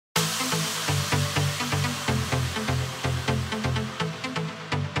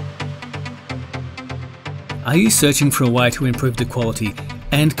Are you searching for a way to improve the quality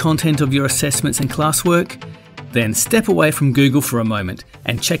and content of your assessments and classwork? Then step away from Google for a moment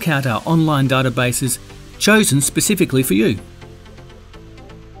and check out our online databases chosen specifically for you.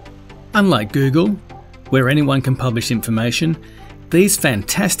 Unlike Google, where anyone can publish information, these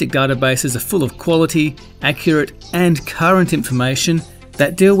fantastic databases are full of quality, accurate and current information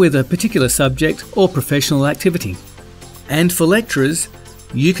that deal with a particular subject or professional activity. And for lecturers,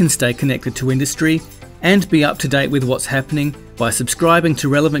 you can stay connected to industry and be up to date with what's happening by subscribing to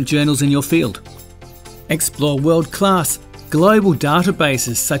relevant journals in your field. Explore world-class global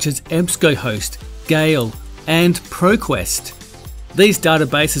databases such as EBSCOhost, Gale and ProQuest. These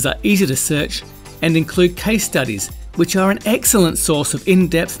databases are easy to search and include case studies, which are an excellent source of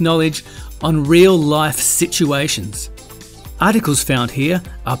in-depth knowledge on real-life situations. Articles found here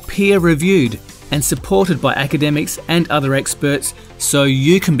are peer-reviewed and supported by academics and other experts, so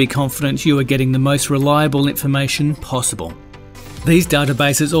you can be confident you are getting the most reliable information possible. These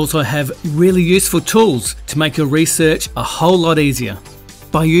databases also have really useful tools to make your research a whole lot easier.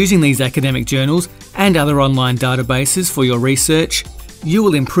 By using these academic journals and other online databases for your research, you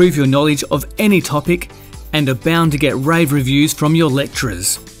will improve your knowledge of any topic and are bound to get rave reviews from your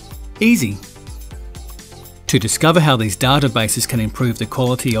lecturers. Easy. To discover how these databases can improve the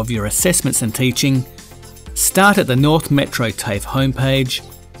quality of your assessments and teaching, start at the North Metro TAFE homepage,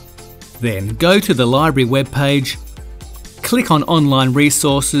 then go to the library webpage, click on Online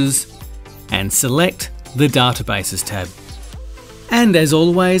Resources and select the Databases tab. And as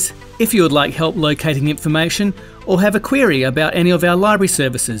always, if you would like help locating information or have a query about any of our library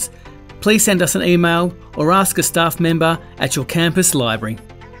services, please send us an email or ask a staff member at your campus library.